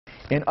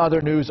In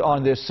other news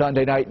on this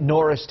Sunday night,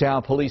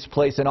 Norristown police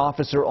place an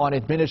officer on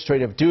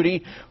administrative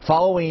duty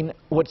following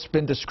what's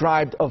been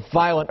described a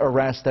violent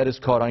arrest that is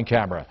caught on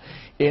camera.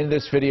 In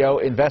this video,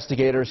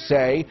 investigators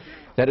say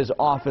that is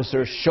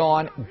Officer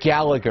Sean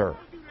Gallagher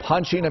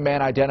punching a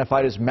man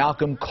identified as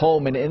Malcolm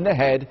Coleman in the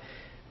head.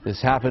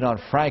 This happened on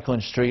Franklin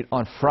Street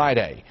on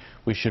Friday.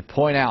 We should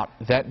point out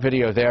that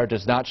video there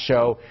does not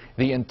show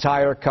the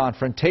entire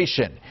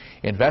confrontation.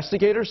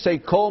 Investigators say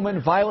Coleman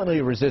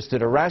violently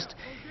resisted arrest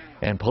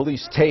and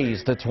police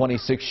tased the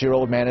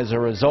 26-year-old man as a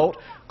result.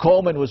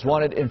 Coleman was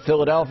wanted in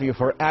Philadelphia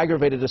for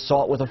aggravated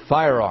assault with a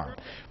firearm.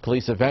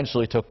 Police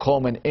eventually took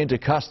Coleman into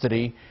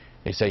custody.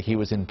 They say he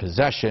was in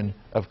possession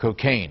of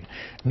cocaine.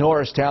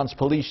 Norristown's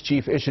police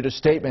chief issued a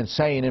statement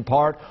saying, in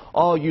part,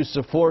 all use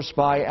of force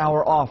by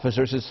our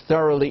officers is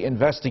thoroughly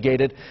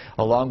investigated,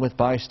 along with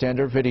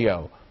bystander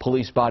video.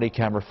 Police body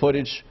camera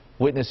footage,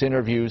 witness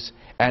interviews,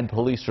 and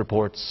police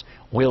reports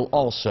will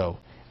also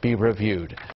be reviewed.